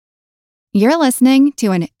You're listening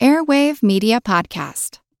to an Airwave Media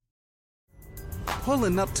Podcast.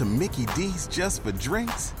 Pulling up to Mickey D's just for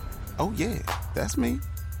drinks? Oh yeah, that's me.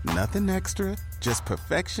 Nothing extra, just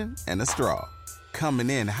perfection and a straw. Coming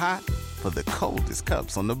in hot for the coldest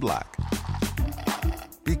cups on the block.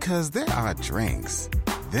 Because there are drinks.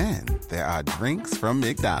 Then there are drinks from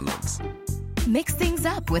McDonald's. Mix things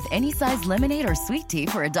up with any size lemonade or sweet tea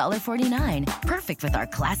for $1.49. Perfect with our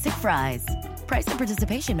classic fries. Price and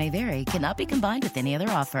participation may vary. Cannot be combined with any other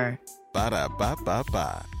offer.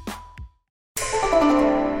 Ba-da-ba-ba-ba.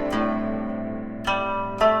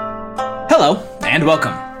 Hello, and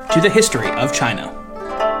welcome to the History of China.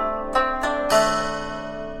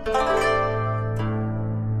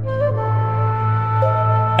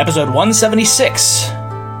 Episode 176,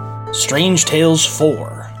 Strange Tales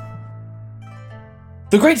 4.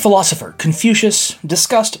 The great philosopher Confucius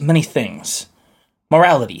discussed many things: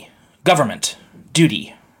 morality, government,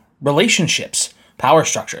 duty, relationships, power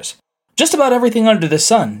structures. Just about everything under the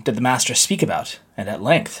sun did the master speak about, and at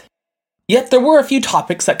length. Yet there were a few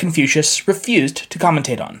topics that Confucius refused to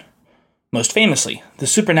commentate on. Most famously, the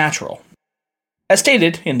supernatural. As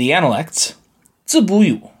stated in the Analects,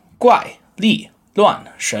 Zibuyu, Guai, Li, Luan,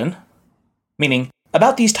 Shen, meaning,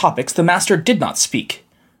 about these topics the master did not speak.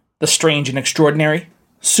 The strange and extraordinary,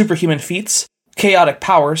 superhuman feats, chaotic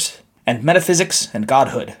powers, and metaphysics and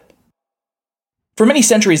godhood. For many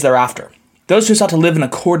centuries thereafter, those who sought to live in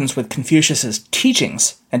accordance with Confucius's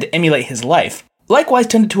teachings and to emulate his life likewise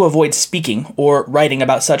tended to avoid speaking or writing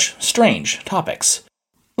about such strange topics.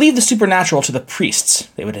 Leave the supernatural to the priests,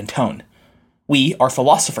 they would intone. We are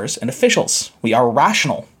philosophers and officials. We are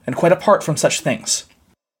rational and quite apart from such things.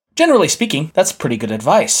 Generally speaking, that's pretty good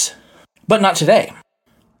advice. But not today.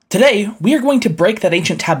 Today, we are going to break that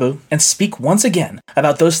ancient taboo and speak once again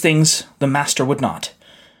about those things the master would not.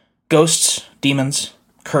 Ghosts, demons,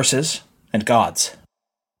 curses, and gods.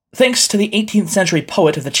 Thanks to the 18th century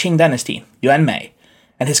poet of the Qing dynasty, Yuan Mei,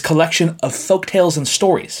 and his collection of folk tales and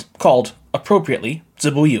stories, called, appropriately,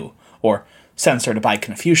 Zibuyu, or censored by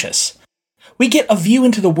Confucius, we get a view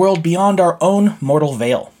into the world beyond our own mortal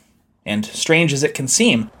veil. And strange as it can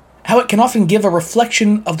seem, how it can often give a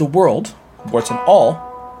reflection of the world, warts and all,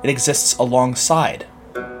 it exists alongside.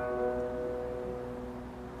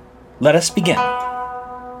 Let us begin.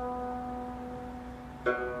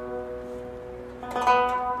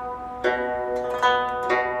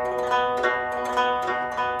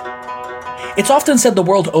 It's often said the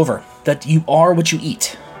world over that you are what you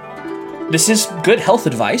eat. This is good health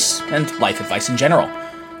advice, and life advice in general.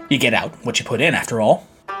 You get out what you put in, after all.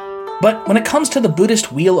 But when it comes to the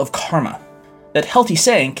Buddhist wheel of karma, that healthy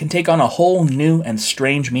saying can take on a whole new and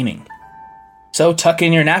strange meaning. So tuck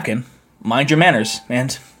in your napkin, mind your manners,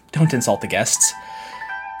 and don't insult the guests.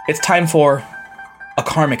 It's time for a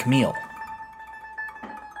Karmic Meal.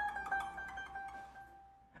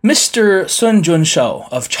 Mr. Sun Junshou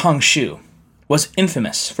of Changshu was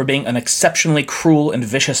infamous for being an exceptionally cruel and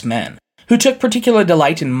vicious man who took particular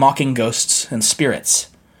delight in mocking ghosts and spirits.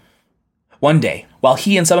 One day, while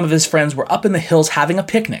he and some of his friends were up in the hills having a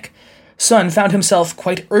picnic, Sun found himself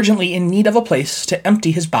quite urgently in need of a place to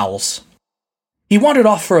empty his bowels. He wandered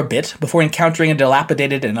off for a bit before encountering a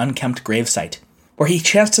dilapidated and unkempt gravesite, where he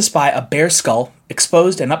chanced to spy a bare skull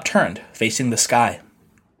exposed and upturned, facing the sky.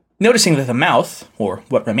 Noticing that the mouth, or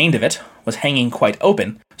what remained of it, was hanging quite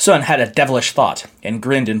open, Sun had a devilish thought and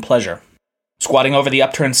grinned in pleasure. Squatting over the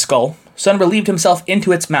upturned skull, Sun relieved himself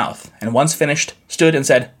into its mouth, and once finished, stood and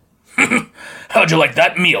said, "How'd you like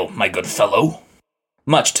that meal, my good fellow?"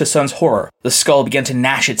 Much to Sun's horror, the skull began to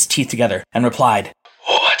gnash its teeth together and replied,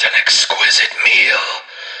 "What an exquisite meal!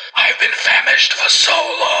 I've been famished for so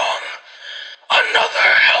long.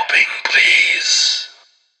 Another helping, please."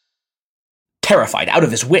 Terrified out of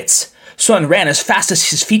his wits, Sun ran as fast as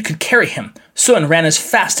his feet could carry him. through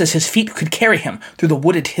the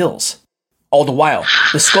wooded hills. All the while,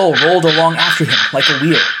 the skull rolled along after him like a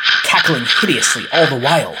wheel, cackling hideously all the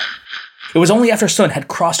while. It was only after Sun had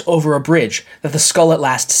crossed over a bridge that the skull at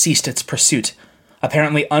last ceased its pursuit,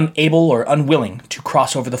 apparently unable or unwilling to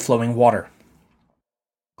cross over the flowing water.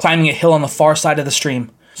 Climbing a hill on the far side of the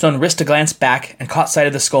stream, Sun risked a glance back and caught sight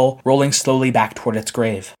of the skull rolling slowly back toward its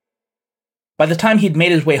grave. By the time he'd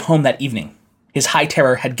made his way home that evening, his high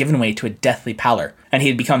terror had given way to a deathly pallor, and he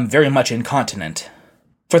had become very much incontinent.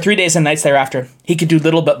 For 3 days and nights thereafter, he could do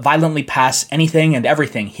little but violently pass anything and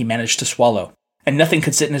everything he managed to swallow, and nothing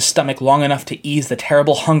could sit in his stomach long enough to ease the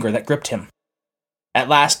terrible hunger that gripped him. At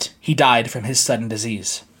last, he died from his sudden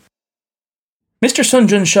disease. Mr. Sun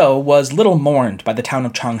Junshou was little mourned by the town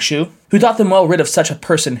of Changshu, who thought them well rid of such a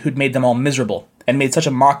person who'd made them all miserable, and made such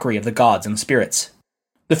a mockery of the gods and spirits.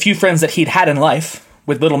 The few friends that he'd had in life,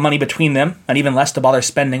 with little money between them and even less to bother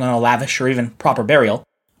spending on a lavish or even proper burial,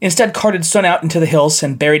 instead carted Sun out into the hills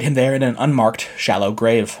and buried him there in an unmarked, shallow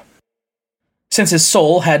grave. Since his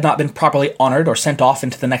soul had not been properly honored or sent off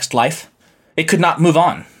into the next life, it could not move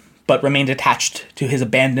on, but remained attached to his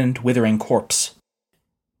abandoned, withering corpse.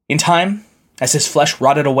 In time, as his flesh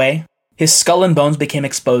rotted away, his skull and bones became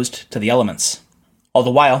exposed to the elements. All the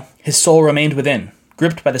while, his soul remained within,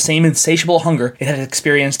 gripped by the same insatiable hunger it had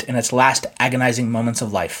experienced in its last agonizing moments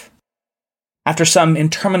of life. After some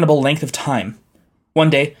interminable length of time, one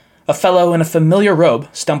day, a fellow in a familiar robe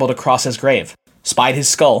stumbled across his grave, spied his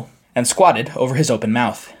skull, and squatted over his open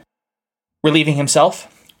mouth. Relieving himself,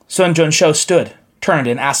 Sun Junsho stood, turned,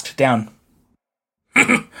 and asked down,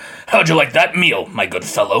 "How'd you like that meal, my good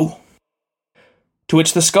fellow?" To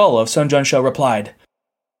which the skull of Sun Junsho replied,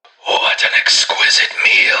 "What an exquisite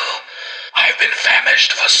meal! I've been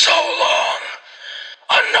famished for so long.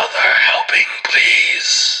 Another helping,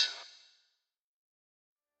 please."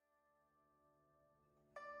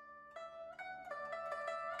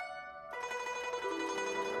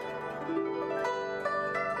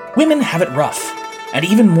 Women have it rough, and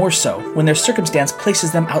even more so when their circumstance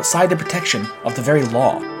places them outside the protection of the very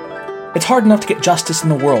law. It's hard enough to get justice in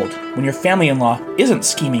the world when your family-in-law isn't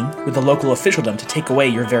scheming with the local officialdom to take away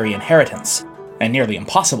your very inheritance, and nearly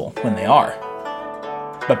impossible when they are.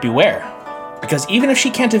 But beware, because even if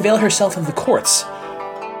she can't avail herself of the courts,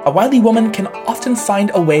 a wily woman can often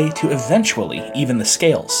find a way to eventually even the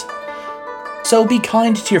scales. So be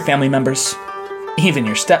kind to your family members, even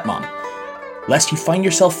your stepmom, lest you find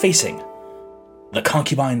yourself facing the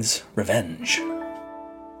concubine's revenge.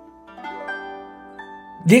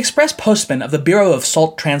 The express postman of the Bureau of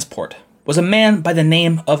Salt Transport was a man by the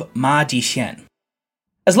name of Ma Jixian.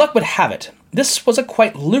 As luck would have it, this was a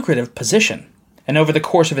quite lucrative position, and over the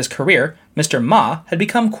course of his career, Mr. Ma had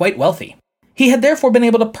become quite wealthy. He had therefore been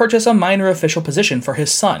able to purchase a minor official position for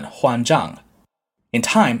his son, Huan Zhang. In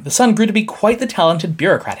time, the son grew to be quite the talented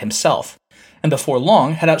bureaucrat himself, and before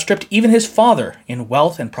long had outstripped even his father in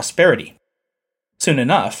wealth and prosperity. Soon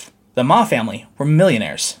enough, the Ma family were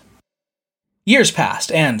millionaires. Years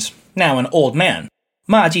passed, and, now an old man,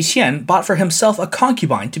 Ma Jixian bought for himself a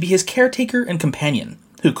concubine to be his caretaker and companion,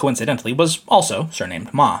 who coincidentally was also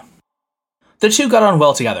surnamed Ma. The two got on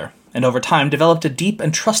well together, and over time developed a deep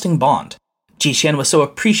and trusting bond. Jixian was so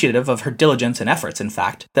appreciative of her diligence and efforts, in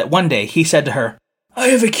fact, that one day he said to her, "I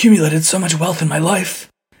have accumulated so much wealth in my life,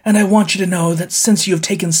 and I want you to know that since you have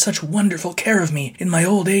taken such wonderful care of me in my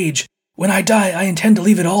old age, when I die I intend to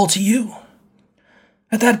leave it all to you.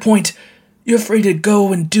 At that point, you're free to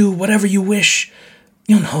go and do whatever you wish.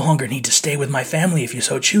 You'll no longer need to stay with my family if you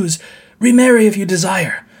so choose. Remarry if you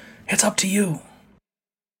desire. It's up to you."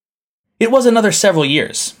 It was another several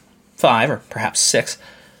years, 5 or perhaps 6,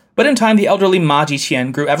 but in time the elderly Ma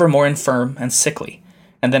Jixian grew ever more infirm and sickly,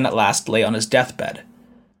 and then at last lay on his deathbed.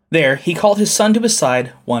 There he called his son to his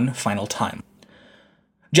side one final time.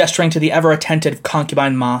 Gesturing to the ever-attentive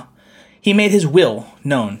concubine Ma, he made his will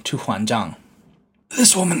known to Huan Zhang.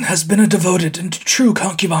 "This woman has been a devoted and true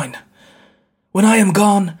concubine. When I am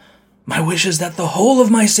gone, my wish is that the whole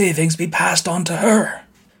of my savings be passed on to her."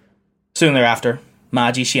 Soon thereafter, Ma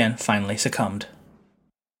Jixian finally succumbed.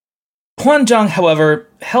 Huan Zhang, however,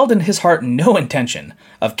 held in his heart no intention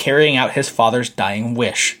of carrying out his father's dying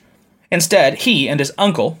wish. Instead, he and his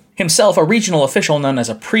uncle, himself a regional official known as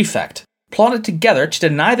a prefect, plotted together to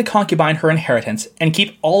deny the concubine her inheritance and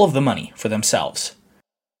keep all of the money for themselves.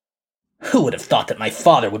 "Who would have thought that my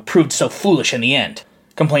father would prove so foolish in the end?"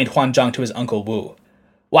 complained Huan Zhang to his uncle Wu.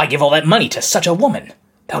 "Why give all that money to such a woman?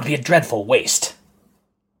 That would be a dreadful waste."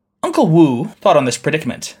 Uncle Wu thought on this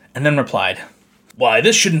predicament, and then replied, "Why,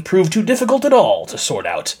 this shouldn't prove too difficult at all to sort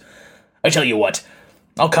out. I tell you what,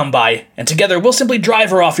 I'll come by, and together we'll simply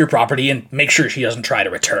drive her off your property and make sure she doesn't try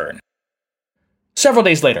to return." Several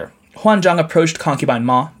days later, Huan Zhang approached concubine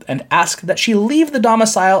Ma and asked that she leave the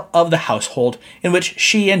domicile of the household in which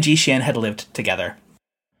she and Jixian had lived together.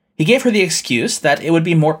 He gave her the excuse that it would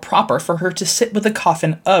be more proper for her to sit with the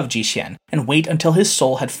coffin of Jixian and wait until his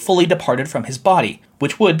soul had fully departed from his body,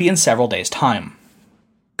 which would be in several days' time.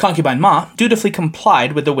 Concubine Ma dutifully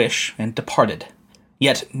complied with the wish and departed.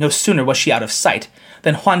 Yet no sooner was she out of sight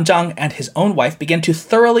than Huan Zhang and his own wife began to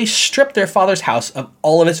thoroughly strip their father's house of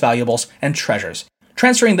all of its valuables and treasures,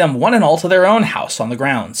 transferring them one and all to their own house on the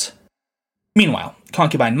grounds. Meanwhile,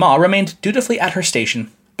 concubine Ma remained dutifully at her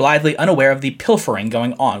station, blithely unaware of the pilfering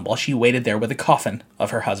going on while she waited there with the coffin of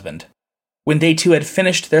her husband. When they too had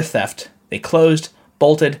finished their theft, they closed,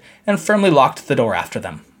 bolted, and firmly locked the door after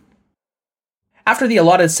them. After the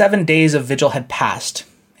allotted 7 days of vigil had passed,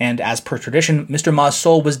 and as per tradition, Mr. Ma's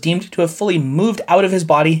soul was deemed to have fully moved out of his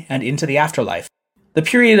body and into the afterlife. The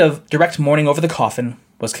period of direct mourning over the coffin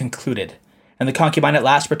was concluded, and the concubine at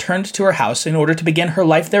last returned to her house in order to begin her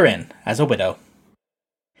life therein as a widow.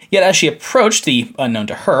 Yet as she approached the, unknown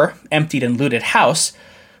to her, emptied and looted house,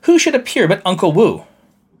 who should appear but Uncle Wu?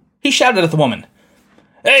 He shouted at the woman,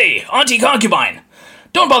 "Hey, Auntie Concubine!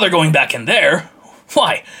 Don't bother going back in there!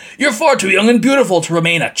 Why, you're far too young and beautiful to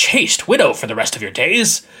remain a chaste widow for the rest of your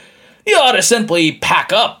days. You ought to simply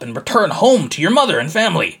pack up and return home to your mother and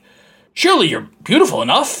family. Surely you're beautiful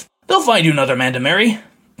enough. They'll find you another man to marry.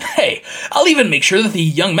 Hey, I'll even make sure that the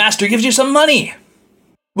young master gives you some money."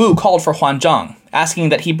 Wu called for Huanzhang, asking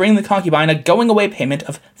that he bring the concubine a going-away payment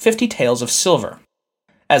of 50 taels of silver.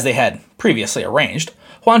 As they had previously arranged,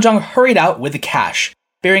 Huanzhang hurried out with the cash,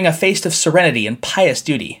 bearing a face of serenity and pious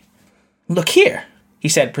duty. "Look here," he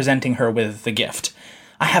said, presenting her with the gift.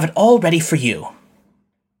 "I have it all ready for you."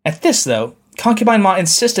 At this, though, Concubine Ma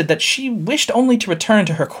insisted that she wished only to return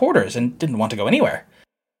to her quarters and didn't want to go anywhere.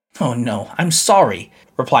 "Oh no, I'm sorry,"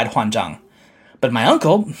 replied Huanzhang. "But my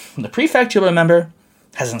uncle, the prefect you'll remember,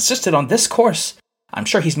 has insisted on this course. I'm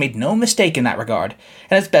sure he's made no mistake in that regard,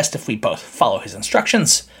 and it's best if we both follow his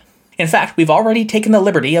instructions. In fact, we've already taken the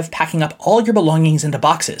liberty of packing up all your belongings into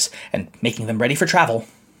boxes and making them ready for travel.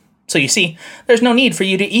 So you see, there's no need for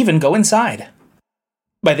you to even go inside."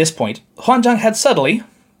 By this point, Huanzhang had subtly,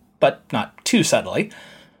 but not too subtly,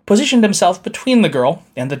 positioned himself between the girl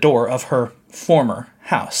and the door of her former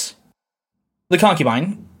house. The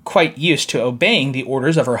concubine, quite used to obeying the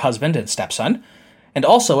orders of her husband and stepson, and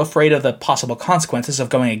also afraid of the possible consequences of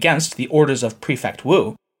going against the orders of Prefect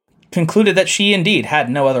Wu, concluded that she indeed had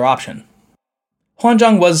no other option.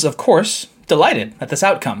 Huanzhang was, of course, delighted at this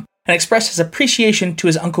outcome, and expressed his appreciation to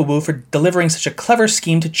his Uncle Wu for delivering such a clever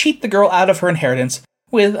scheme to cheat the girl out of her inheritance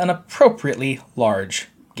with an appropriately large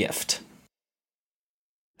gift.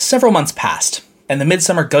 Several months passed, and the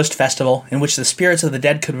Midsummer Ghost Festival, in which the spirits of the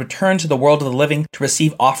dead could return to the world of the living to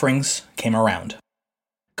receive offerings, came around.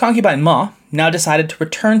 Concubine Ma now decided to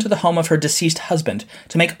return to the home of her deceased husband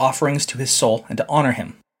to make offerings to his soul and to honor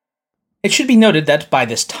him. It should be noted that by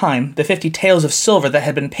this time, the 50 taels of silver that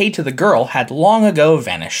had been paid to the girl had long ago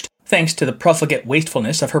vanished, thanks to the profligate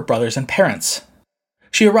wastefulness of her brothers and parents.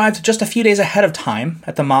 She arrived just a few days ahead of time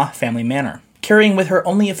at the Ma family manor, carrying with her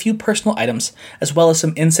only a few personal items, as well as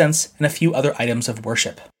some incense and a few other items of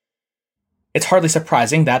worship. It's hardly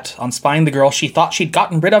surprising that, on spying the girl she thought she'd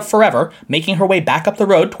gotten rid of forever, making her way back up the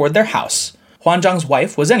road toward their house, Huanzhang's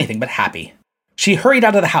wife was anything but happy. She hurried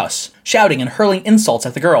out of the house, shouting and hurling insults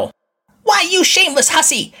at the girl. "Why, you shameless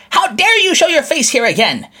hussy! How dare you show your face here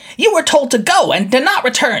again? You were told to go and to not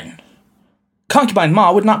return!" Concubine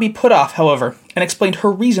Ma would not be put off, however, and explained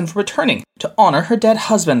her reason for returning, to honor her dead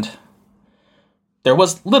husband. There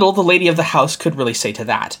was little the lady of the house could really say to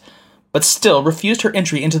that, but still refused her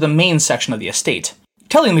entry into the main section of the estate,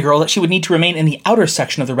 telling the girl that she would need to remain in the outer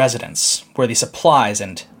section of the residence, where the supplies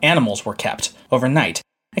and animals were kept, overnight,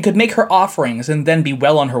 and could make her offerings and then be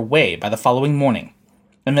well on her way by the following morning,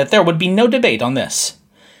 and that there would be no debate on this.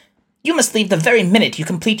 "You must leave the very minute you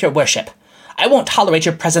complete your worship. I won't tolerate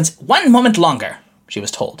your presence one moment longer," she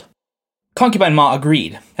was told. Concubine Ma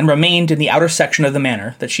agreed, and remained in the outer section of the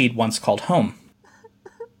manor that she'd once called home.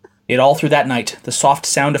 Yet all through that night, the soft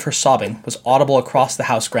sound of her sobbing was audible across the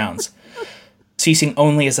house grounds, ceasing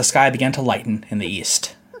only as the sky began to lighten in the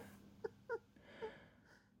east.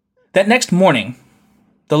 That next morning,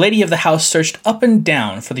 the lady of the house searched up and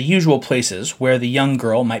down for the usual places where the young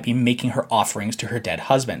girl might be making her offerings to her dead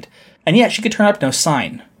husband, and yet she could turn up no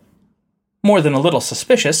sign. More than a little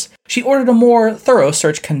suspicious, she ordered a more thorough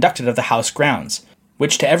search conducted of the house grounds,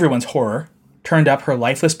 which, to everyone's horror, turned up her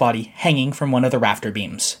lifeless body hanging from one of the rafter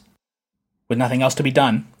beams. With nothing else to be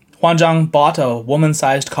done, Huanzhang bought a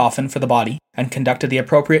woman-sized coffin for the body and conducted the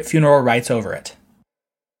appropriate funeral rites over it.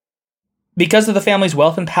 Because of the family's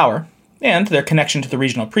wealth and power, and their connection to the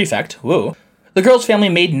regional prefect, Wu, the girl's family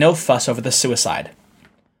made no fuss over the suicide.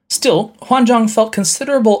 Still, Huanzhang felt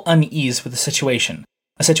considerable unease with the situation,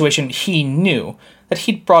 a situation he knew that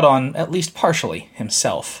he'd brought on at least partially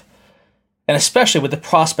himself, and especially with the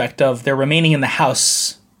prospect of there remaining in the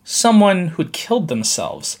house someone who'd killed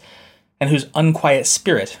themselves, and whose unquiet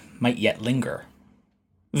spirit might yet linger.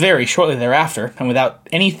 Very shortly thereafter, and without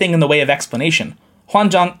anything in the way of explanation,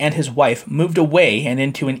 Huanzhang and his wife moved away and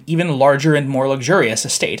into an even larger and more luxurious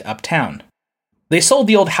estate uptown. They sold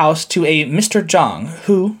the old house to a Mr. Zhang,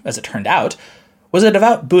 who, as it turned out, was a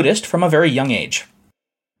devout Buddhist from a very young age.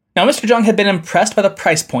 Now, Mr. Zhang had been impressed by the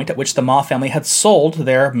price point at which the Ma family had sold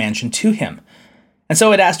their mansion to him, and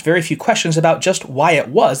so had asked very few questions about just why it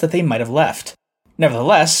was that they might have left.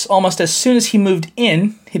 Nevertheless, almost as soon as he moved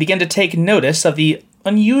in, he began to take notice of the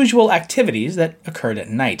unusual activities that occurred at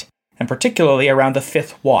night, and particularly around the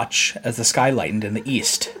 5th watch as the sky lightened in the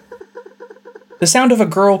east. The sound of a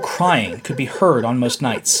girl crying could be heard on most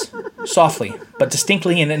nights, softly, but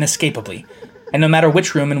distinctly and inescapably, and no matter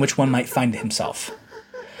which room in which one might find himself.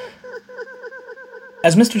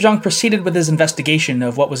 As Mr. Zhang proceeded with his investigation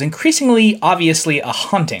of what was increasingly obviously a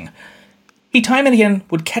haunting, he time and again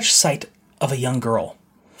would catch sight of a young girl.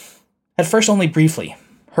 At first only briefly,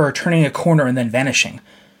 her turning a corner and then vanishing,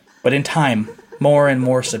 but in time, more and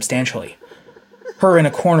more substantially. Her in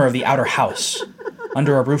a corner of the outer house,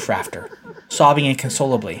 under a roof rafter, sobbing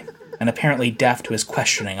inconsolably, and apparently deaf to his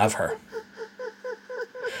questioning of her.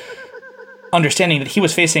 Understanding that he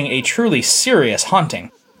was facing a truly serious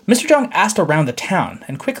haunting, Mr. Zhang asked around the town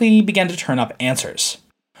and quickly began to turn up answers.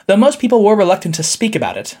 Though most people were reluctant to speak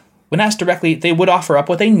about it, when asked directly, they would offer up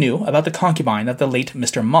what they knew about the concubine of the late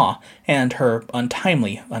Mr. Ma and her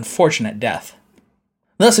untimely, unfortunate death.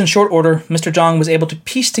 Thus, in short order, Mr. Zhang was able to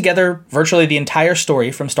piece together virtually the entire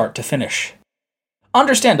story from start to finish.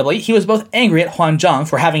 Understandably, he was both angry at Huan Zhang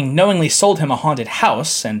for having knowingly sold him a haunted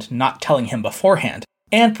house and not telling him beforehand,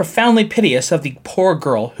 and profoundly piteous of the poor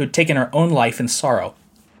girl who'd taken her own life in sorrow,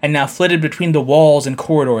 and now flitted between the walls and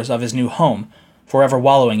corridors of his new home, forever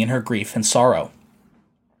wallowing in her grief and sorrow.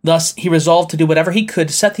 Thus, he resolved to do whatever he could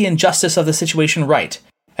to set the injustice of the situation right,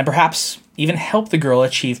 and perhaps even help the girl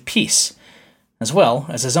achieve peace, as well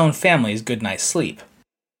as his own family's good night's sleep.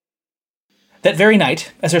 That very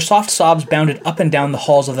night, as her soft sobs bounded up and down the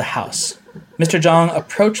halls of the house, Mr. Zhang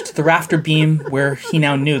approached the rafter beam where he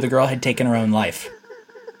now knew the girl had taken her own life.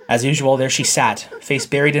 As usual, there she sat, face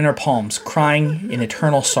buried in her palms, crying in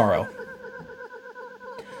eternal sorrow.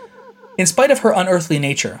 In spite of her unearthly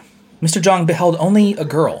nature, Mr. Zhang beheld only a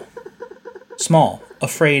girl, small,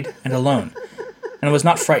 afraid, and alone, and was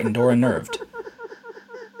not frightened or unnerved.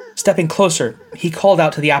 Stepping closer, he called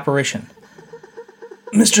out to the apparition,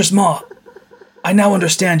 "Mistress Ma, I now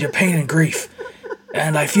understand your pain and grief,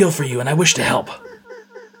 and I feel for you and I wish to help.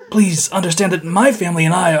 Please understand that my family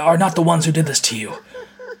and I are not the ones who did this to you.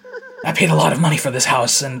 I paid a lot of money for this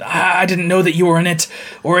house, and I didn't know that you were in it,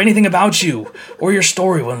 or anything about you, or your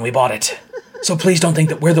story when we bought it. So please don't think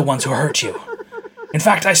that we're the ones who hurt you. In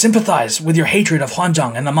fact, I sympathize with your hatred of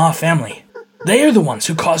Huanzhang and the Ma family. They are the ones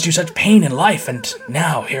who caused you such pain in life and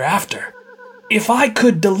now hereafter. If I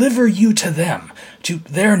could deliver you to them, to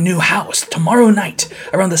their new house, tomorrow night,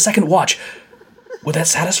 around the 2nd watch, would that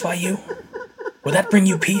satisfy you? Would that bring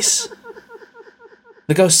you peace?"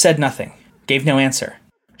 The ghost said nothing, gave no answer.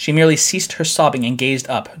 She merely ceased her sobbing and gazed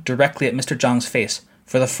up directly at Mr. Zhang's face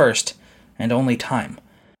for the first and only time.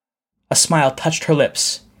 A smile touched her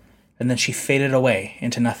lips, and then she faded away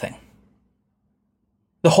into nothing.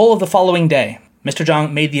 The whole of the following day, Mr.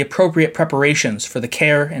 Zhang made the appropriate preparations for the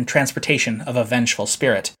care and transportation of a vengeful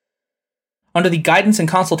spirit. Under the guidance and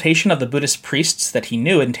consultation of the Buddhist priests that he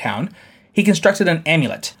knew in town, he constructed an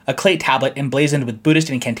amulet, a clay tablet emblazoned with Buddhist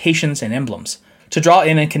incantations and emblems, to draw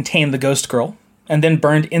in and contain the ghost girl, and then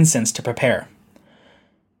burned incense to prepare.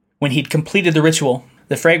 When he'd completed the ritual,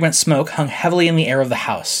 the fragrant smoke hung heavily in the air of the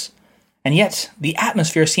house, and yet the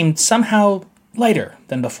atmosphere seemed somehow lighter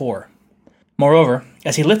than before. Moreover,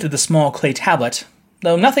 as he lifted the small clay tablet,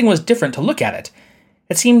 though nothing was different to look at it,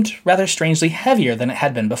 it seemed rather strangely heavier than it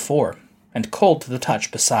had been before, and cold to the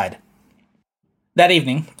touch beside. That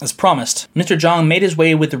evening, as promised, Mr. Zhang made his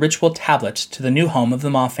way with the ritual tablet to the new home of the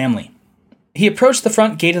Ma family. He approached the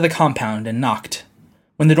front gate of the compound and knocked.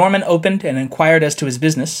 When the doorman opened and inquired as to his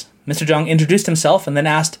business, Mr. Zhang introduced himself and then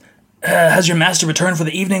asked, "Has your master returned for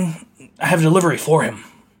the evening? I have a delivery for him."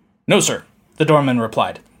 "No, sir," the doorman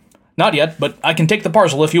replied. "Not yet, but I can take the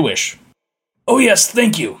parcel if you wish." "Oh yes,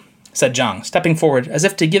 thank you," said Zhang, stepping forward as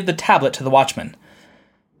if to give the tablet to the watchman.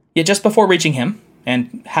 Yet just before reaching him,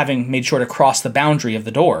 and having made sure to cross the boundary of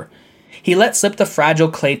the door, he let slip the fragile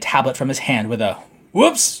clay tablet from his hand with a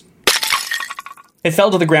whoops. It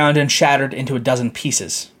fell to the ground and shattered into a dozen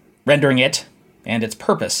pieces, rendering it, and its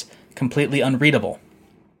purpose, completely unreadable.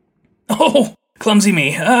 "Oh, clumsy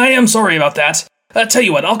me. I am sorry about that. Tell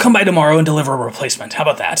you what, I'll come by tomorrow and deliver a replacement. How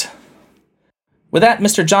about that?" With that,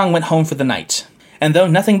 Mr. Zhang went home for the night, and though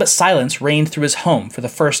nothing but silence reigned through his home for the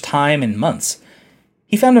first time in months,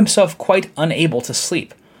 he found himself quite unable to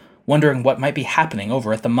sleep, wondering what might be happening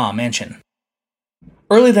over at the Ma mansion.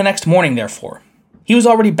 Early the next morning, therefore, he was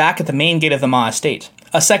already back at the main gate of the Ma estate,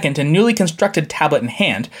 a second and newly constructed tablet in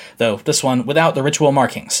hand, though this one without the ritual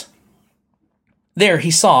markings. There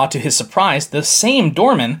he saw, to his surprise, the same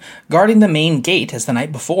doorman guarding the main gate as the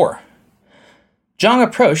night before. Zhang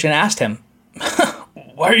approached and asked him,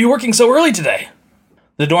 "Why are you working so early today?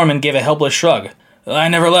 The doorman gave a helpless shrug. "I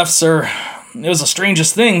never left, sir. It was the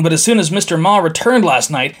strangest thing, but as soon as Mr. Ma returned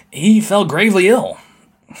last night, he fell gravely ill.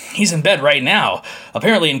 He's in bed right now,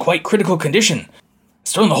 apparently in quite critical condition.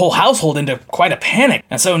 It's thrown the whole household into quite a panic,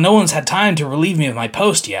 and so no one's had time to relieve me of my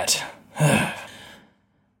post yet."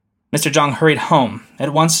 Mr. Zhang hurried home,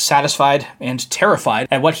 at once satisfied and terrified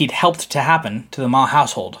at what he'd helped to happen to the Ma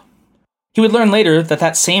household. He would learn later that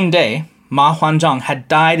that same day, Ma Huanzhang had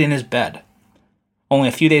died in his bed. Only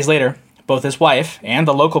a few days later, both his wife and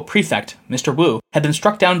the local prefect, Mr. Wu, had been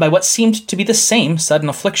struck down by what seemed to be the same sudden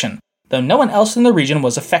affliction, though no one else in the region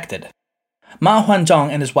was affected. Ma Huanzhang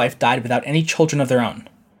and his wife died without any children of their own.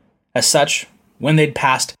 As such, when they'd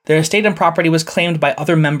passed, their estate and property was claimed by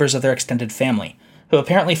other members of their extended family, who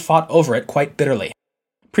apparently fought over it quite bitterly.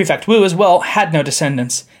 Prefect Wu, as well, had no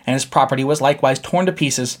descendants, and his property was likewise torn to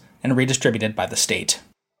pieces and redistributed by the state.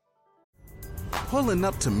 Pulling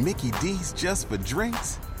up to Mickey D's just for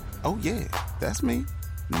drinks? Oh yeah, that's me.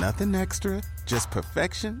 Nothing extra, just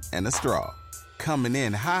perfection and a straw. Coming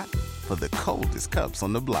in hot for the coldest cups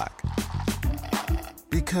on the block.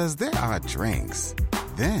 Because there are drinks.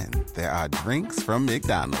 Then there are drinks from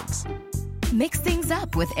McDonald's. Mix things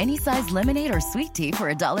up with any size lemonade or sweet tea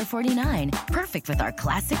for $1.49. Perfect with our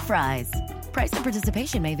classic fries. Price and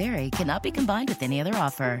participation may vary. Cannot be combined with any other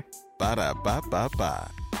offer.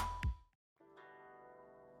 Ba-da-ba-ba-ba.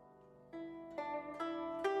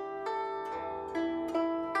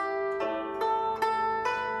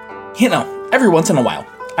 You know, every once in a while,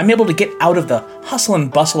 I'm able to get out of the hustle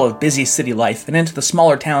and bustle of busy city life and into the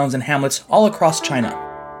smaller towns and hamlets all across China.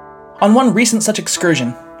 On one recent such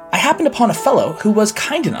excursion, I happened upon a fellow who was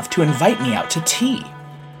kind enough to invite me out to tea.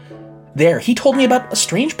 There, he told me about a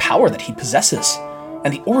strange power that he possesses,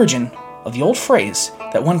 and the origin of the old phrase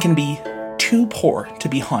that one can be too poor to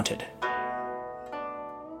be haunted.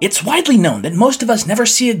 It's widely known that most of us never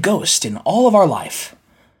see a ghost in all of our life.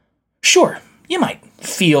 Sure, you might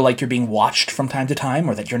feel like you're being watched from time to time,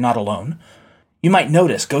 or that you're not alone. You might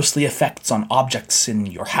notice ghostly effects on objects in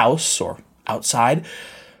your house or outside,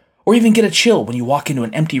 or even get a chill when you walk into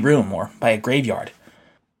an empty room or by a graveyard.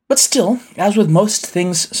 But still, as with most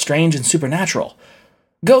things strange and supernatural,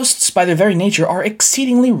 ghosts by their very nature are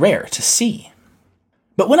exceedingly rare to see.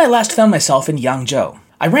 But when I last found myself in Yangzhou,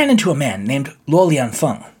 I ran into a man named Luo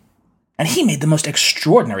Lianfeng, and he made the most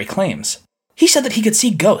extraordinary claims. He said that he could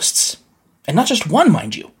see ghosts, and not just one,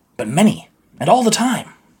 mind you, but many, and all the time.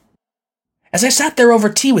 As I sat there over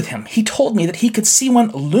tea with him, he told me that he could see one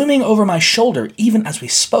looming over my shoulder even as we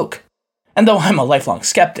spoke. And though I'm a lifelong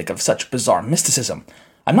skeptic of such bizarre mysticism,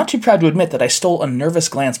 I'm not too proud to admit that I stole a nervous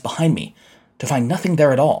glance behind me to find nothing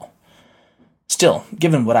there at all. Still,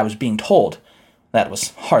 given what I was being told, that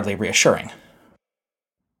was hardly reassuring.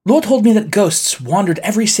 Luo told me that ghosts wandered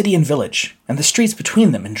every city and village, and the streets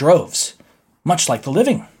between them in droves, much like the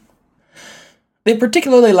living. They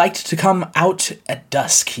particularly liked to come out at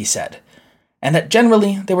dusk, he said, and that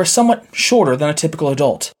generally they were somewhat shorter than a typical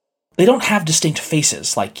adult. They don't have distinct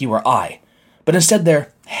faces like you or I, but instead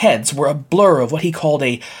their heads were a blur of what he called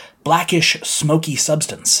a blackish, smoky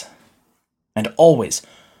substance. And always,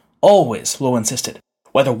 Luo insisted,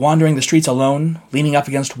 whether wandering the streets alone, leaning up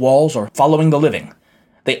against walls, or following the living,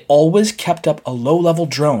 they always kept up a low-level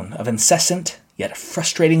drone of incessant, yet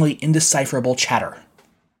frustratingly indecipherable chatter.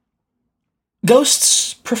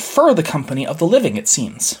 Ghosts prefer the company of the living, it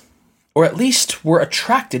seems, or at least were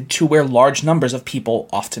attracted to where large numbers of people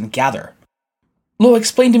often gather. Luo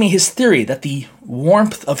explained to me his theory that the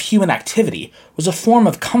warmth of human activity was a form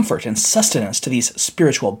of comfort and sustenance to these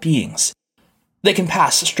spiritual beings. They can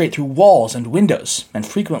pass straight through walls and windows, and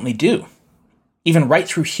frequently do, even right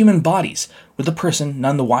through human bodies, with the person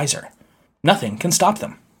none the wiser. Nothing can stop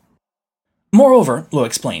them. Moreover, Luo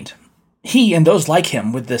explained, he and those like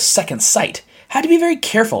him with this second sight had to be very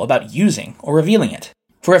careful about using or revealing it,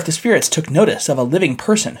 for if the spirits took notice of a living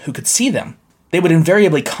person who could see them, they would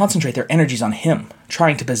invariably concentrate their energies on him,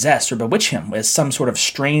 trying to possess or bewitch him as some sort of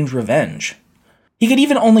strange revenge. He could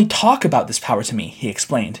even only talk about this power to me, he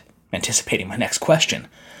explained, anticipating my next question,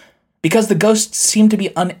 because the ghosts seem to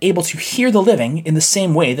be unable to hear the living in the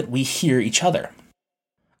same way that we hear each other.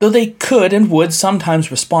 Though they could and would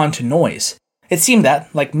sometimes respond to noise, it seemed that,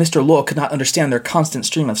 like Mr. Luo could not understand their constant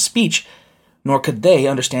stream of speech, nor could they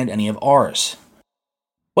understand any of ours.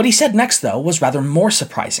 What he said next, though, was rather more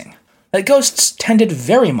surprising, that ghosts tended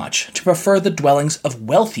very much to prefer the dwellings of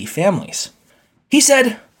wealthy families. He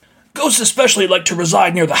said, "Ghosts especially like to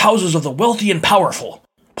reside near the houses of the wealthy and powerful.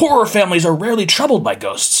 Poorer families are rarely troubled by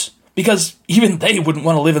ghosts, because even they wouldn't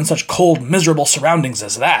want to live in such cold, miserable surroundings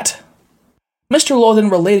as that." Mr. Luo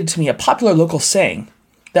then related to me a popular local saying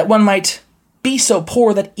that one might be so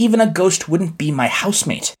poor that even a ghost wouldn't be my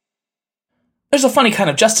housemate. There's a funny kind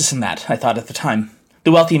of justice in that, I thought at the time.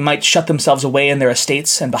 The wealthy might shut themselves away in their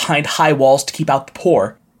estates and behind high walls to keep out the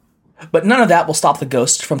poor, but none of that will stop the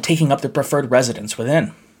ghosts from taking up their preferred residence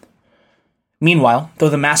within. Meanwhile, though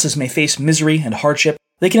the masses may face misery and hardship,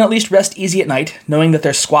 they can at least rest easy at night, knowing that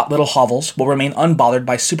their squat little hovels will remain unbothered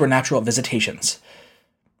by supernatural visitations.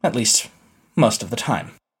 At least, most of the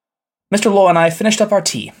time. Mr. Lo and I finished up our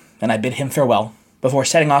tea, and I bid him farewell, before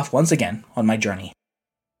setting off once again on my journey.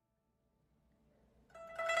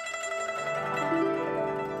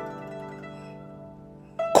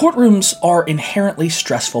 Courtrooms are inherently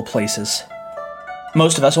stressful places.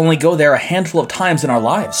 Most of us only go there a handful of times in our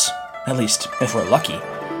lives, at least if we're lucky,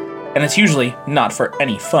 and it's usually not for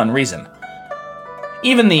any fun reason.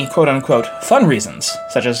 Even the quote-unquote fun reasons,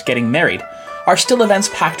 such as getting married, are still events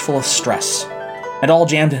packed full of stress, and all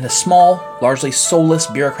jammed into small, largely soulless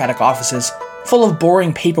bureaucratic offices full of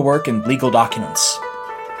boring paperwork and legal documents.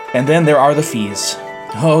 And then there are the fees.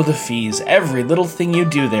 Oh, the fees. Every little thing you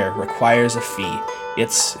do there requires a fee.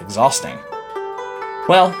 It's exhausting.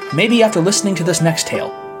 Well, maybe after listening to this next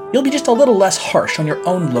tale, you'll be just a little less harsh on your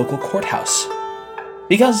own local courthouse.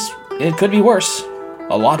 Because it could be worse.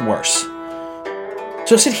 A lot worse.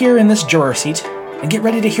 So sit here in this juror seat and get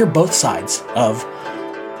ready to hear both sides of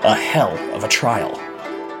a hell of a trial.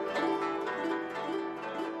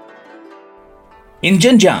 In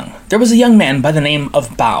Zhenjiang, there was a young man by the name of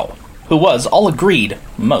Bao, who was, all agreed,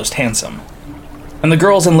 most handsome. And the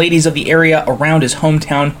girls and ladies of the area around his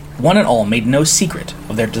hometown, one and all, made no secret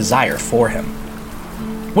of their desire for him.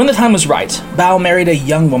 When the time was right, Bao married a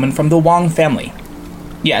young woman from the Wang family.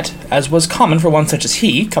 Yet, as was common for one such as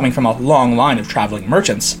he, coming from a long line of traveling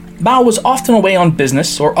merchants, Bao was often away on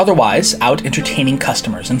business or otherwise out entertaining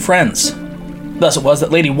customers and friends. Thus it was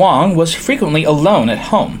that Lady Wang was frequently alone at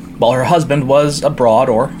home, while her husband was abroad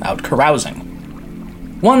or out carousing.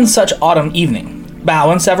 One such autumn evening,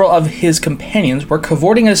 Bao and several of his companions were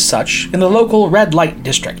cavorting as such in the local red light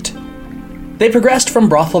district. They progressed from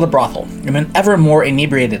brothel to brothel in an ever more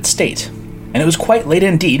inebriated state, and it was quite late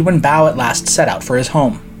indeed when Bao at last set out for his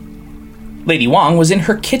home. Lady Wang was in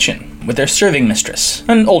her kitchen with their serving mistress,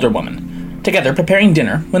 an older woman, together preparing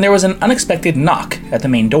dinner when there was an unexpected knock at the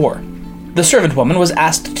main door. The servant woman was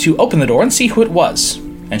asked to open the door and see who it was,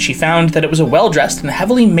 and she found that it was a well-dressed and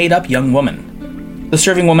heavily made-up young woman. The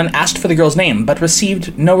serving woman asked for the girl's name, but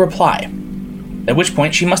received no reply, at which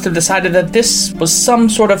point she must have decided that this was some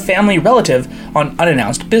sort of family relative on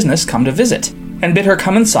unannounced business come to visit, and bid her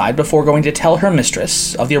come inside before going to tell her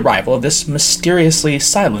mistress of the arrival of this mysteriously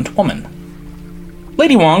silent woman.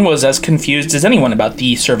 Lady Wang was as confused as anyone about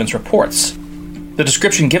the servant's reports. The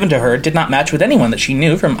description given to her did not match with anyone that she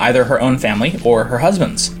knew from either her own family or her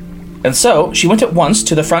husband's, and so she went at once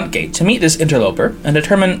to the front gate to meet this interloper and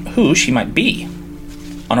determine who she might be.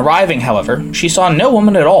 On arriving, however, she saw no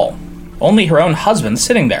woman at all, only her own husband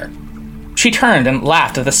sitting there. She turned and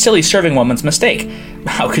laughed at the silly serving woman's mistake.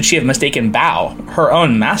 How could she have mistaken Bao, her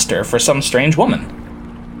own master, for some strange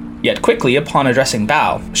woman? Yet quickly, upon addressing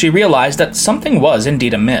Bao, she realized that something was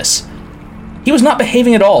indeed amiss. He was not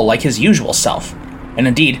behaving at all like his usual self, and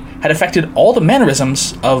indeed had affected all the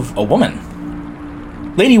mannerisms of a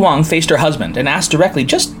woman. Lady Wang faced her husband and asked directly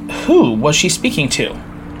just who was she speaking to.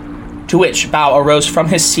 To which Bao arose from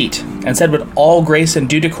his seat and said with all grace and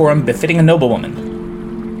due decorum befitting a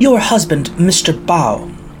noblewoman, "Your husband, Mr.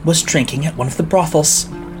 Bao, was drinking at one of the brothels.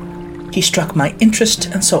 He struck my interest,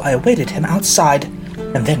 and so I awaited him outside,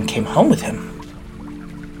 and then came home with him."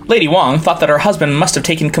 Lady Wang thought that her husband must have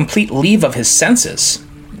taken complete leave of his senses.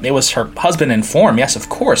 It was her husband in form, yes, of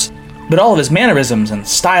course, but all of his mannerisms and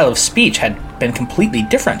style of speech had been completely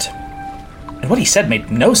different. And what he said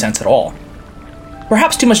made no sense at all.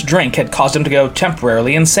 Perhaps too much drink had caused him to go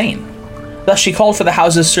temporarily insane. Thus she called for the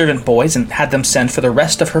house's servant boys and had them send for the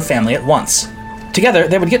rest of her family at once. Together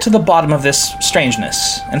they would get to the bottom of this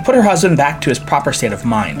strangeness and put her husband back to his proper state of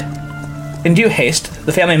mind. In due haste,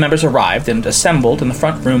 the family members arrived and assembled in the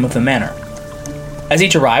front room of the manor. As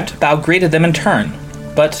each arrived, Bao greeted them in turn,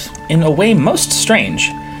 but in a way most strange,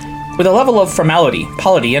 with a level of formality,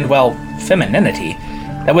 polity, and, well, femininity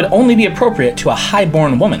that would only be appropriate to a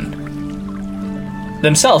high-born woman.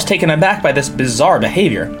 Themselves taken aback by this bizarre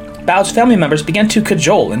behavior, Bao's family members began to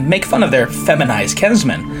cajole and make fun of their feminized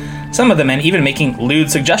kinsmen, some of the men even making lewd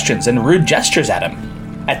suggestions and rude gestures at him.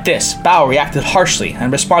 At this, Bao reacted harshly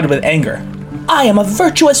and responded with anger. "I am a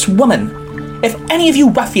virtuous woman. If any of you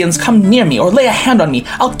ruffians come near me or lay a hand on me,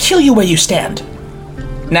 I'll kill you where you stand."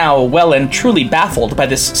 Now, well and truly baffled by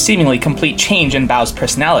this seemingly complete change in Bao's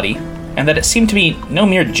personality, and that it seemed to be no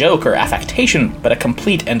mere joke or affectation, but a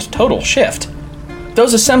complete and total shift.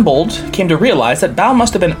 Those assembled came to realize that Bao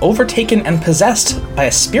must have been overtaken and possessed by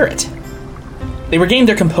a spirit. They regained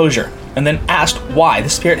their composure, and then asked why the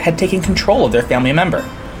spirit had taken control of their family member.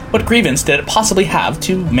 What grievance did it possibly have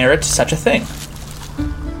to merit such a thing?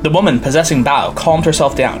 The woman possessing Bao calmed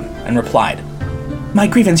herself down and replied, "My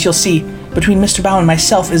grievance, you'll see, between Mr. Bao and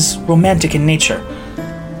myself is romantic in nature.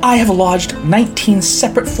 I have lodged 19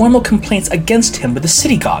 separate formal complaints against him with the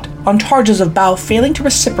city god on charges of Bao failing to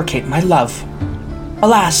reciprocate my love.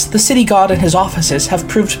 Alas, the city god and his offices have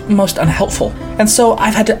proved most unhelpful, and so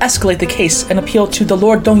I've had to escalate the case and appeal to the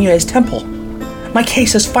Lord Dongyue's temple. My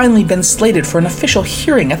case has finally been slated for an official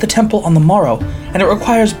hearing at the temple on the morrow, and it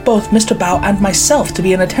requires both Mr. Bao and myself to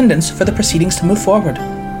be in attendance for the proceedings to move forward.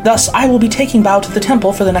 Thus, I will be taking Bao to the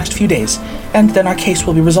temple for the next few days, and then our case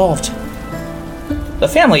will be resolved." The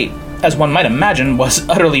family, as one might imagine, was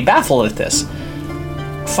utterly baffled at this.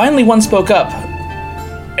 Finally, one spoke up.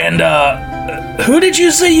 "And, who did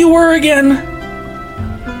you say you were again?"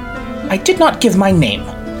 "I did not give my name,"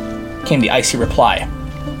 came the icy reply.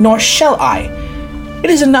 "Nor shall I. It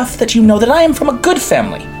is enough that you know that I am from a good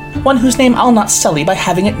family, one whose name I'll not sully by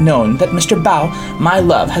having it known that Mr. Bao, my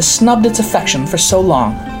love, has snubbed its affection for so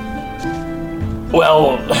long."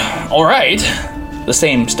 "Well, all right," the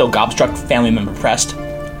same still gobstruck family member pressed.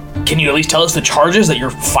 "Can you at least tell us the charges that you're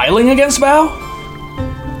filing against Bao?"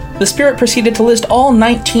 The spirit proceeded to list all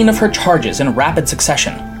 19 of her charges in rapid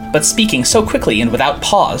succession, but speaking so quickly and without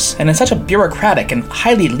pause, and in such a bureaucratic and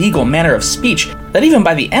highly legal manner of speech, that even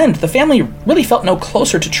by the end, the family really felt no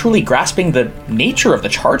closer to truly grasping the nature of the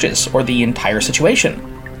charges or the entire situation.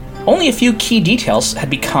 Only a few key details had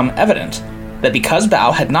become evident: that because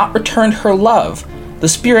Bao had not returned her love, the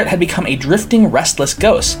spirit had become a drifting, restless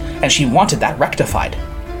ghost, and she wanted that rectified.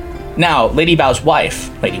 Now, Lady Bao's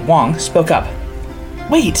wife, Lady Wang, spoke up.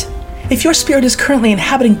 "Wait, if your spirit is currently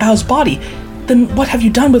inhabiting Bao's body, then what have you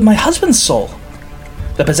done with my husband's soul?"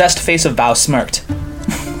 The possessed face of Bao smirked.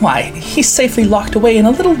 "Why, he's safely locked away in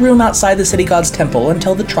a little room outside the city god's temple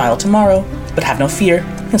until the trial tomorrow. But have no fear,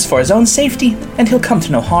 it's for his own safety, and he'll come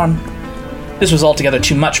to no harm." This was altogether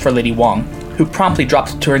too much for Lady Wang, who promptly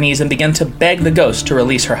dropped to her knees and began to beg the ghost to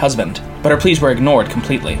release her husband, but her pleas were ignored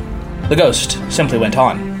completely. The ghost simply went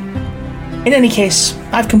on. "In any case,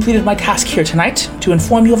 I've completed my task here tonight to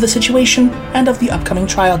inform you of the situation and of the upcoming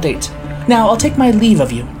trial date. Now I'll take my leave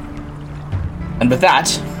of you." And with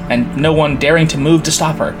that, and no one daring to move to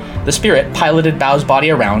stop her, the spirit piloted Bao's body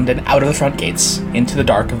around and out of the front gates, into the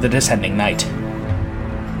dark of the descending night.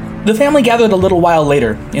 The family gathered a little while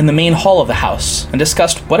later in the main hall of the house and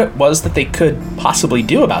discussed what it was that they could possibly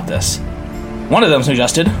do about this. One of them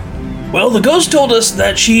suggested, "Well, the ghost told us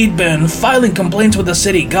that she'd been filing complaints with the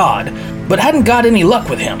city god, but hadn't got any luck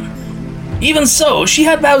with him. Even so, she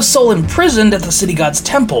had Bao's soul imprisoned at the city god's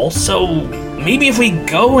temple, so maybe if we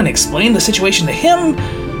go and explain the situation to him,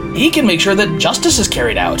 he can make sure that justice is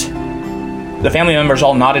carried out." The family members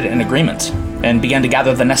all nodded in agreement and began to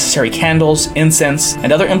gather the necessary candles, incense,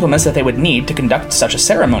 and other implements that they would need to conduct such a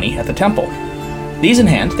ceremony at the temple. These in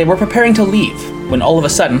hand, they were preparing to leave, when all of a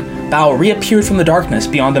sudden, Bao reappeared from the darkness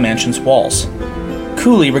beyond the mansion's walls.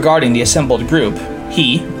 Coolly regarding the assembled group,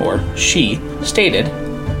 he, or she, stated,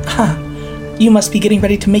 "Ha, you must be getting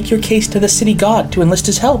ready to make your case to the city god to enlist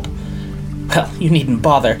his help. Well, you needn't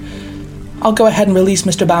bother. I'll go ahead and release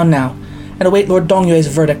Mr. Bao now, and await Lord Dongyue's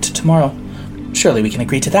verdict tomorrow. Surely we can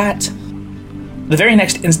agree to that." The very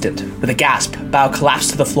next instant, with a gasp, Bao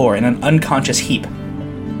collapsed to the floor in an unconscious heap.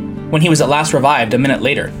 When he was at last revived a minute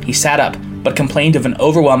later, he sat up, but complained of an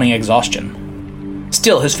overwhelming exhaustion.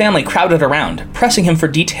 Still, his family crowded around, pressing him for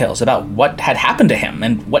details about what had happened to him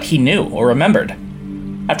and what he knew or remembered.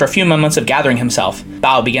 After a few moments of gathering himself,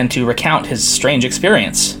 Bao began to recount his strange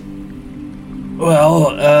experience.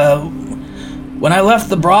 "Well, when I left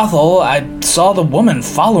the brothel, I saw the woman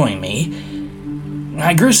following me.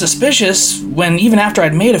 I grew suspicious when, even after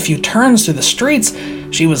I'd made a few turns through the streets,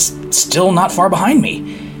 she was still not far behind me.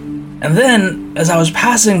 And then, as I was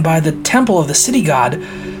passing by the temple of the city god,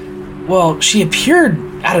 well, she appeared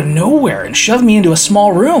out of nowhere and shoved me into a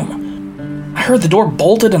small room. I heard the door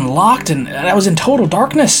bolted and locked, and I was in total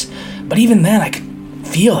darkness, but even then I could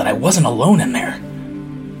feel that I wasn't alone in there.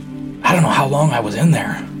 I don't know how long I was in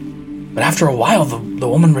there, but after a while the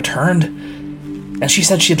woman returned, and she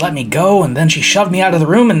said she'd let me go, and then she shoved me out of the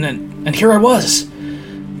room, and here I was.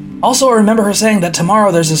 Also, I remember her saying that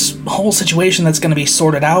tomorrow there's this whole situation that's going to be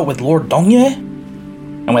sorted out with Lord Dongyue."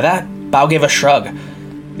 And with that, Bao gave a shrug.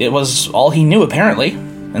 It was all he knew, apparently,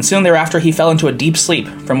 and soon thereafter he fell into a deep sleep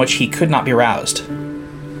from which he could not be roused.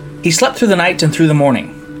 He slept through the night and through the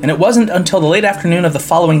morning, and it wasn't until the late afternoon of the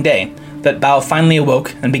following day that Bao finally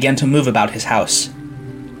awoke and began to move about his house.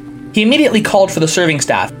 He immediately called for the serving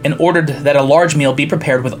staff and ordered that a large meal be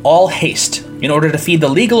prepared with all haste in order to feed the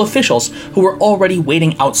legal officials who were already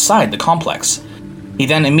waiting outside the complex. He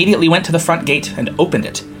then immediately went to the front gate and opened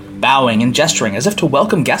it, bowing and gesturing as if to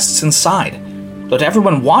welcome guests inside, though to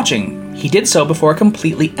everyone watching, he did so before a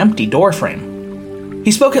completely empty doorframe.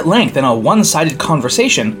 He spoke at length in a one-sided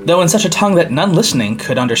conversation, though in such a tongue that none listening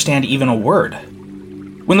could understand even a word.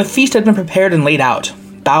 When the feast had been prepared and laid out,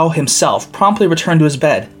 Bao himself promptly returned to his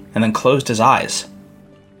bed and then closed his eyes.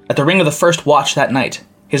 At the ring of the first watch that night,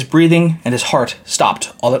 his breathing and his heart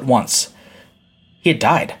stopped all at once. He had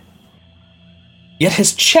died. Yet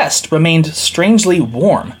his chest remained strangely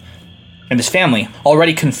warm, and his family,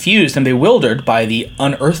 already confused and bewildered by the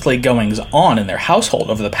unearthly goings-on in their household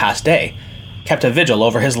over the past day, kept a vigil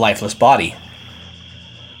over his lifeless body.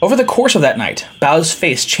 Over the course of that night, Bao's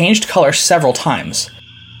face changed color several times.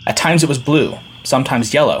 At times it was blue,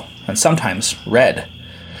 sometimes yellow, and sometimes red.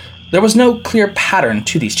 There was no clear pattern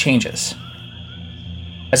to these changes.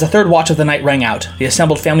 As the third watch of the night rang out, the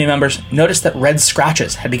assembled family members noticed that red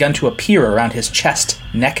scratches had begun to appear around his chest,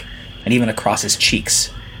 neck, and even across his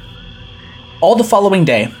cheeks. All the following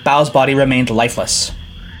day, Bao's body remained lifeless.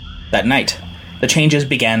 That night, the changes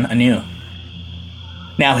began anew.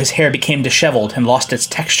 Now his hair became disheveled and lost its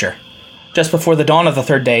texture. Just before the dawn of the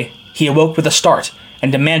third day, he awoke with a start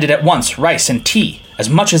and demanded at once rice and tea, as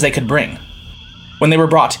much as they could bring. When they were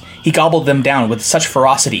brought, he gobbled them down with such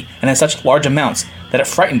ferocity and in such large amounts that it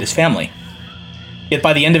frightened his family. Yet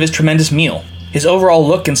by the end of his tremendous meal, his overall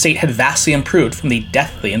look and state had vastly improved from the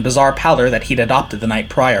deathly and bizarre pallor that he'd adopted the night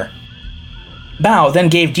prior. Bao then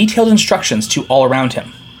gave detailed instructions to all around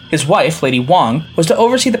him. His wife, Lady Wang, was to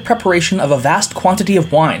oversee the preparation of a vast quantity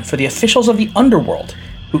of wine for the officials of the underworld,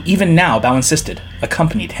 who even now, Bao insisted,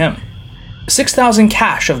 accompanied him. 6,000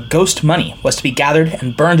 cash of ghost money was to be gathered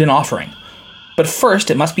and burned in offering. But first,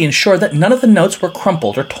 it must be ensured that none of the notes were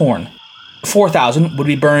crumpled or torn. 4,000 would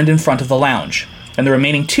be burned in front of the lounge, and the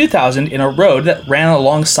remaining 2,000 in a road that ran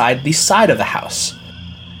alongside the side of the house.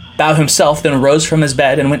 Bao himself then rose from his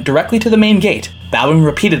bed and went directly to the main gate, bowing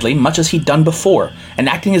repeatedly much as he'd done before, and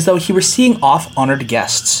acting as though he were seeing off honored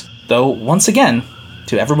guests, though, once again,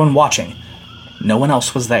 to everyone watching, no one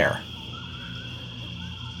else was there.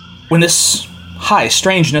 When this high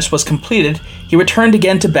strangeness was completed, he returned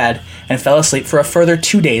again to bed and fell asleep for a further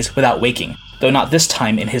 2 days without waking, though not this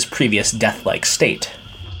time in his previous death-like state.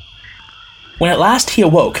 When at last he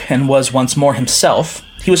awoke and was once more himself,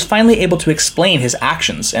 he was finally able to explain his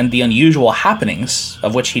actions and the unusual happenings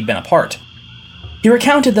of which he'd been a part. He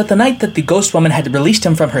recounted that the night that the ghost woman had released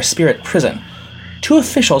him from her spirit prison, 2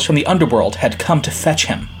 officials from the underworld had come to fetch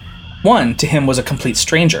him. One to him was a complete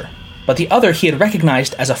stranger, but the other he had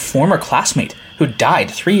recognized as a former classmate who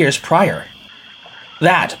died 3 years prior.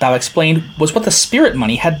 That, Bao explained, was what the spirit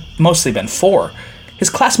money had mostly been for. His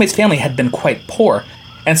classmate's family had been quite poor,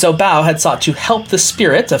 and so Bao had sought to help the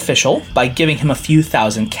spirit official by giving him a few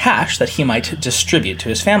thousand cash that he might distribute to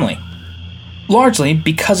his family. Largely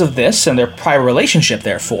because of this and their prior relationship,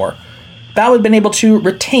 therefore, Bao had been able to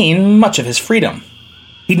retain much of his freedom.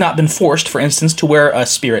 He'd not been forced, for instance, to wear a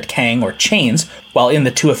spirit kang or chains while in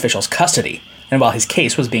the 2 officials' custody, and while his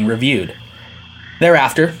case was being reviewed.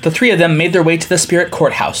 Thereafter, the 3 of them made their way to the spirit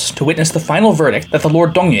courthouse to witness the final verdict that the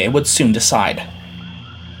Lord Dongyue would soon decide.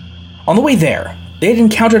 On the way there, they had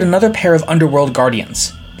encountered another pair of underworld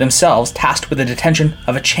guardians, themselves tasked with the detention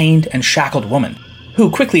of a chained and shackled woman,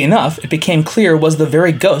 who quickly enough it became clear was the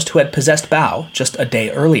very ghost who had possessed Bao just a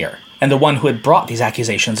day earlier, and the one who had brought these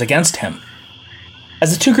accusations against him.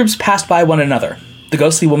 As the 2 groups passed by one another, the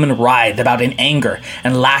ghostly woman writhed about in anger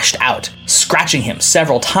and lashed out, scratching him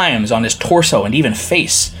several times on his torso and even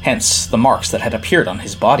face, hence the marks that had appeared on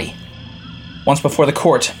his body. Once before the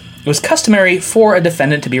court, it was customary for a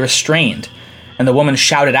defendant to be restrained, and the woman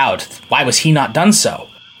shouted out, why was he not done so?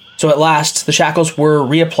 So at last, the shackles were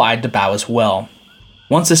reapplied to Bao as well.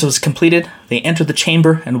 Once this was completed, they entered the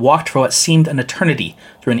chamber and walked for what seemed an eternity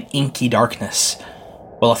through an inky darkness,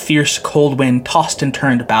 while a fierce cold wind tossed and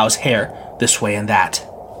turned Bao's hair this way and that.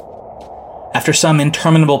 After some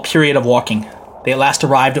interminable period of walking, they at last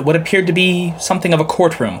arrived at what appeared to be something of a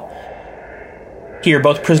courtroom. Here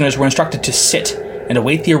both prisoners were instructed to sit and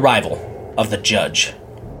await the arrival of the judge.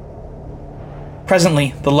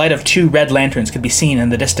 Presently, the light of 2 red lanterns could be seen in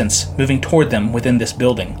the distance, moving toward them within this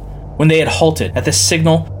building. When they had halted at this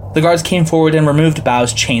signal, the guards came forward and removed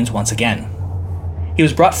Bao's chains once again. He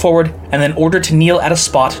was brought forward and then ordered to kneel at a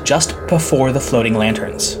spot just before the floating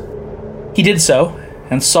lanterns. He did so,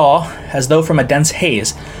 and saw, as though from a dense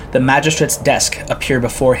haze, the magistrate's desk appear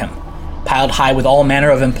before him, piled high with all manner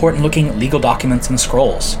of important-looking legal documents and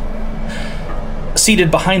scrolls.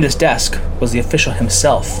 Seated behind this desk was the official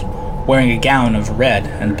himself, wearing a gown of red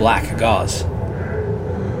and black gauze.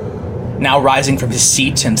 Now rising from his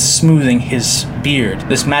seat and smoothing his beard,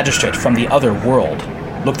 this magistrate from the other world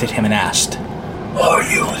looked at him and asked, "Are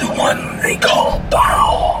you the one they call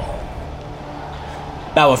Bao?"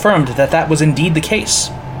 Bao affirmed that that was indeed the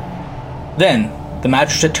case. Then, the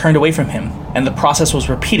magistrate turned away from him, and the process was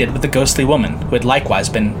repeated with the ghostly woman who had likewise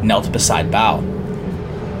been knelt beside Bao.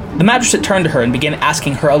 The magistrate turned to her and began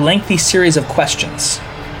asking her a lengthy series of questions.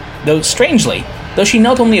 Though strangely, though she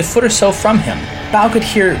knelt only a foot or so from him, Bao could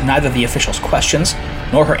hear neither the official's questions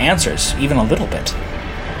nor her answers, even a little bit.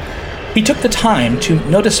 He took the time to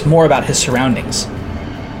notice more about his surroundings.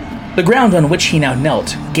 The ground on which he now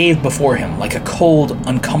knelt gave before him like a cold,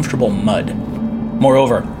 uncomfortable mud.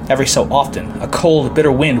 Moreover, every so often, a cold,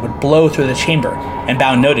 bitter wind would blow through the chamber, and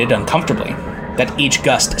Bao noted uncomfortably that each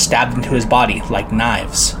gust stabbed into his body like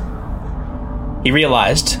knives. He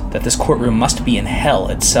realized that this courtroom must be in hell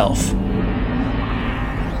itself.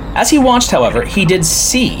 As he watched, however, he did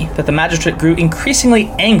see that the magistrate grew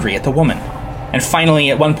increasingly angry at the woman, and finally,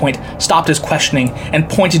 at one point, stopped his questioning and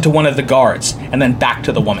pointed to one of the guards, and then back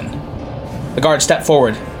to the woman. The guard stepped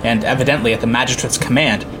forward, and evidently at the magistrate's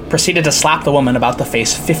command, proceeded to slap the woman about the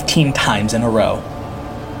face 15 times in a row.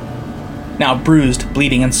 Now bruised,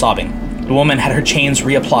 bleeding, and sobbing, the woman had her chains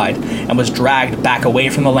reapplied and was dragged back away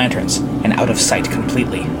from the lanterns and out of sight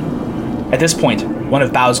completely. At this point, one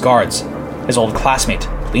of Bao's guards, his old classmate,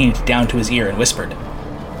 leaned down to his ear and whispered,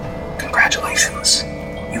 "Congratulations.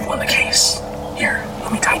 You've won the case. Here,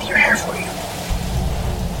 let me tidy your hair for you."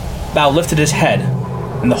 Bao lifted his head,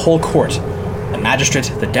 and the whole court, the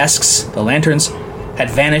magistrate, the desks, the lanterns, had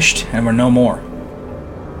vanished and were no more.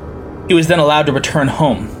 He was then allowed to return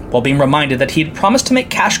home, while being reminded that he had promised to make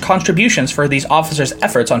cash contributions for these officers'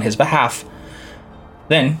 efforts on his behalf.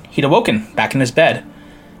 Then he'd awoken back in his bed,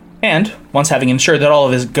 and, once having ensured that all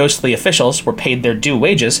of his ghostly officials were paid their due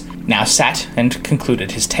wages, now sat and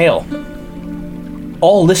concluded his tale.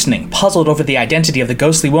 All listening, puzzled over the identity of the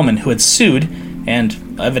ghostly woman who had sued, and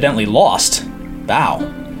evidently lost,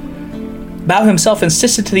 Bao. Bao himself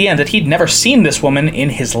insisted to the end that he'd never seen this woman in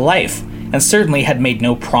his life, and certainly had made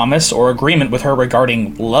no promise or agreement with her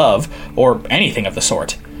regarding love or anything of the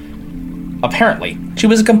sort. Apparently, she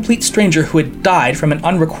was a complete stranger who had died from an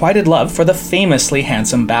unrequited love for the famously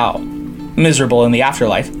handsome Bao. Miserable in the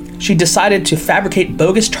afterlife, she decided to fabricate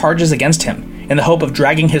bogus charges against him in the hope of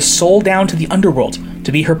dragging his soul down to the underworld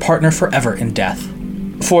to be her partner forever in death.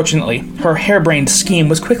 Fortunately, her harebrained scheme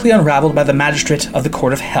was quickly unraveled by the magistrate of the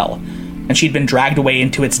court of hell, and she'd been dragged away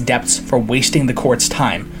into its depths for wasting the court's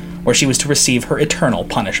time, where she was to receive her eternal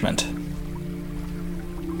punishment.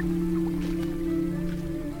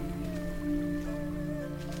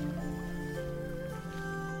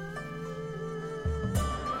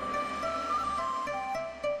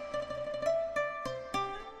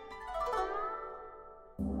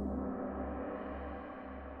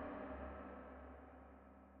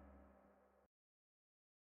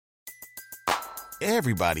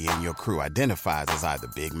 Everybody in your crew identifies as either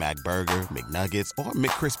Big Mac Burger, McNuggets, or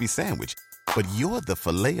McCrispy Sandwich. But you're the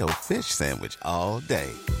Filet-O-Fish Sandwich all day.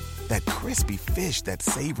 That crispy fish, that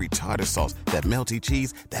savory tartar sauce, that melty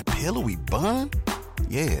cheese, that pillowy bun.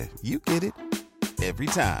 Yeah, you get it. Every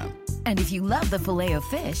time. And if you love the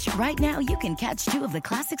Filet-O-Fish, right now you can catch two of the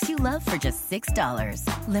classics you love for just $6.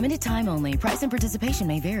 Limited time only. Price and participation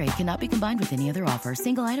may vary. Cannot be combined with any other offer.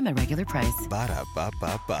 Single item at regular price.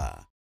 Ba-da-ba-ba-ba.